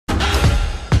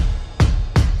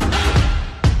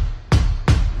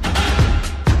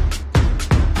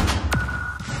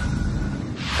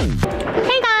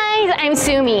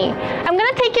Sumi. I'm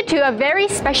gonna take you to a very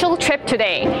special trip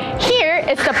today. Here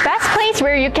is the best place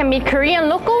where you can meet Korean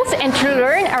locals and to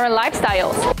learn our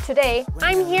lifestyles. Today,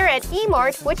 I'm here at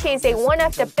E-mart, which is one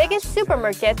of the biggest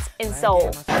supermarkets in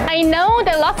Seoul. I know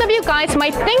that lots of you guys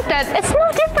might think that it's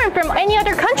no different from any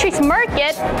other country's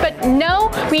market, but no,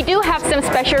 we do have some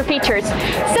special features.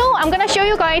 So I'm gonna show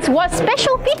you guys what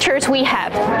special features we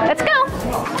have. Let's go!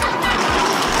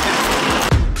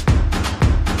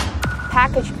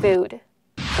 Packaged food.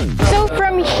 So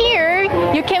from here,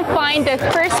 you can find the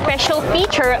first special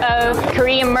feature of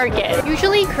Korean market.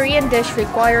 Usually, Korean dish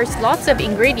requires lots of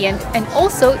ingredients and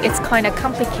also it's kind of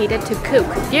complicated to cook.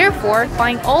 Therefore,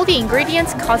 buying all the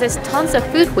ingredients causes tons of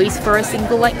food waste for a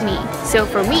single like me. So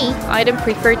for me, I don't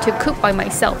prefer to cook by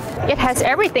myself. It has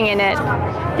everything in it.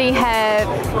 They have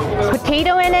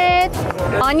potato in it,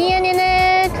 onion in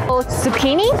it,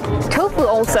 zucchini, tofu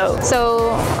also.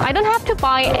 So I don't have to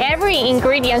buy every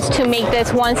ingredient to make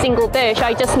this one single dish.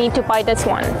 I just need to buy this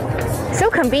one. So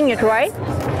convenient, right?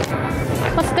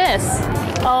 What's this?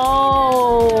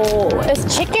 Oh, it's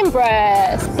chicken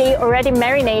breast. They already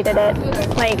marinated it.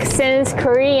 Like, since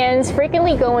Koreans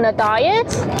frequently go on a diet,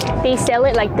 they sell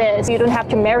it like this. You don't have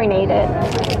to marinate it.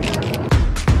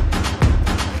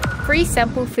 Free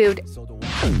sample food.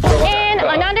 And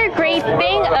another great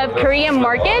thing of Korean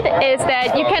market is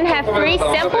that you can have free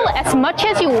sample as much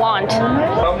as you want.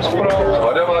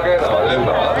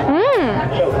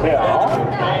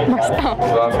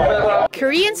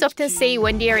 Koreans often say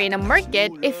when they are in a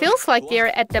market, it feels like they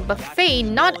are at the buffet,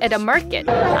 not at a market.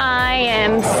 I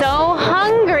am so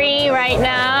hungry right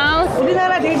now.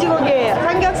 우리나라 돼지고기예요.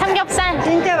 삼겹살.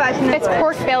 진짜 맛있는 It's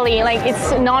pork belly, like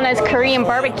it's known as Korean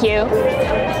barbecue.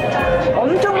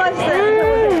 엄청 맛있어요.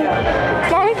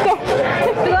 맛있어.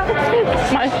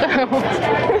 맛있어요.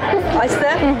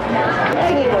 맛있어요?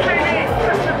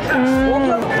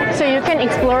 So you can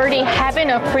explore the heaven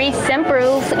of free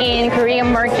samples in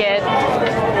Korean market.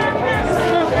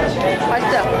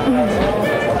 맛있어요.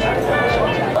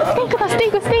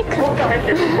 스테이크.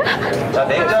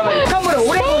 처음으로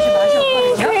오래 구우신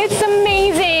맛이었거든요. It's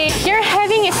amazing. You're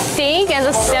having a steak as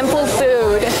a sample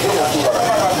food.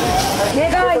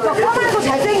 얘가 이거 까맣고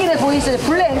잘생긴 애 보이시죠?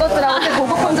 블랙 앵거스라고 근데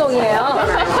고급 품종이에요.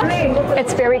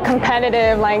 It's very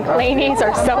competitive, like ladies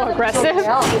are so aggressive.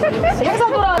 회사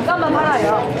돌아가면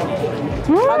팔아요.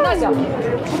 만나죠?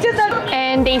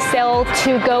 And they sell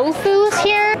to-go foods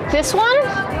here. This one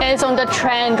is on the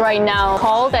trend right now,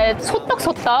 called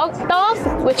소떡소떡,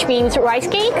 떡, which means rice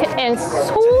cake, and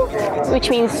소, which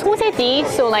means 소세지.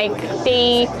 So like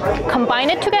they combine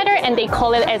it together and they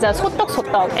call it as a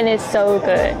소떡소떡, and it's so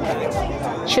good.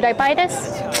 Should I buy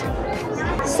this?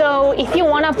 So if you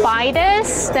want to buy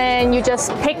this, then you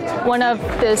just pick one of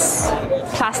this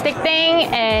plastic thing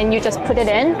and you just put it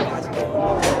in.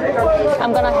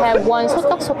 I'm gonna have one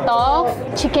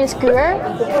소떡소떡 chicken skewer.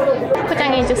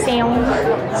 포장해주세요.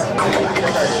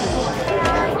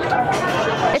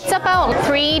 It's about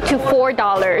 $3 to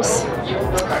 $4.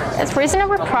 It's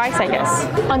reasonable price, I guess.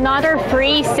 Another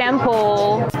free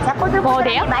sample. 먹어도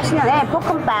돼요? 맛있는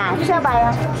볶음밥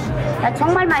드셔봐요. 나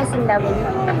정말 맛있습니다.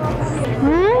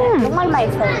 정말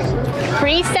맛있어요.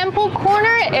 Free sample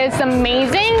corner is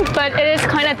amazing, but it is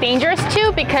kind of dangerous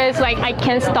too because like I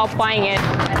can't stop buying it.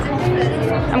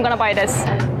 I'm gonna buy this.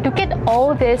 Look at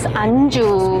all this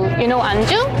anju. You know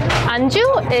anju?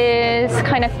 Anju is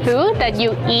kind of food that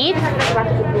you eat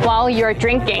while you're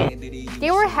drinking.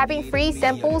 They were having free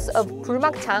samples of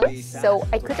불막창, so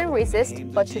I couldn't resist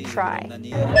but to try.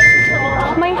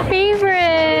 My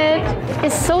favorite!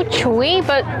 It's so chewy,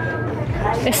 but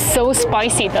it's so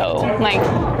spicy though. Like,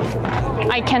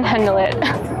 I can't handle it.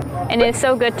 And it's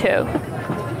so good too.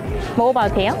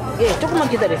 먹어봐도 돼요? 예, 조금만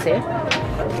기다리세요.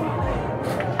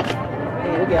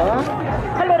 네, 여기요.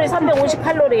 칼로리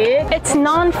 350칼로리. It's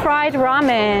non-fried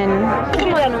ramen.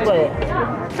 조금만 하는 거예요.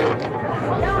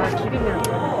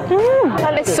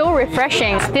 It's so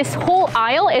refreshing. This whole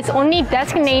aisle is only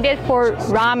designated for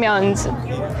ramyuns.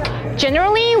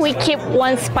 Generally, we keep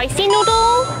one spicy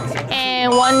noodle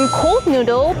and one cold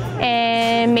noodle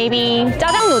and maybe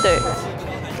jjajang noodle.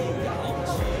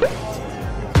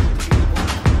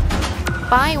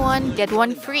 Buy one, get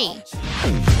one free.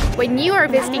 When you are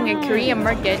visiting a Korean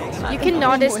market, you can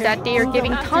notice that they are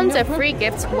giving tons of free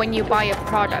gifts when you buy a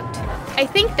product. I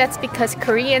think that's because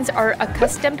Koreans are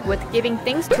accustomed with giving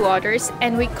things to others,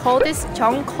 and we call this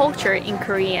정 culture in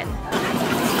Korean.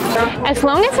 As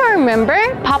long as I remember,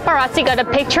 paparazzi got a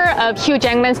picture of Hugh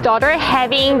Jackman's daughter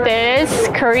having this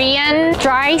Korean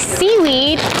dry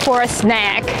seaweed for a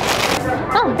snack.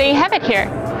 Oh, they have it here.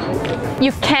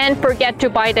 You can't forget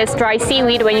to buy this dry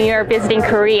seaweed when you're visiting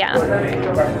Korea.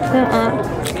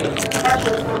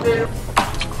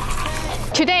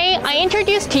 Today, I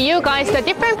introduced to you guys the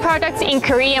different products in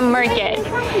Korean market.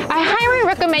 I highly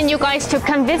recommend you guys to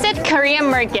come visit Korean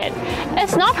market.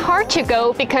 It's not hard to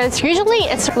go because usually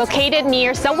it's located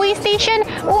near subway station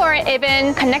or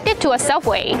even connected to a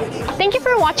subway. Thank you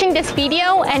for watching this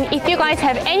video, and if you guys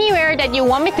have anywhere that you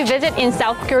want me to visit in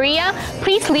South Korea,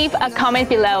 please leave a comment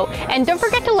below. And don't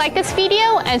forget to like this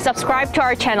video and subscribe to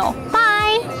our channel.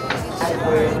 Bye!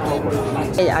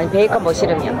 아니 베이컨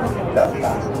머시름이요.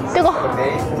 뜨거.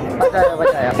 맞아요,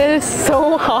 맞아요. It is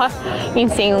so hot,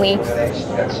 insanely.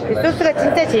 소스가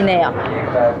진짜 진해요.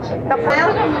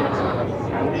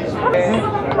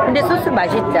 근데 소스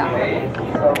맛있죠?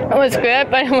 It was good,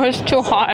 but it was too hot.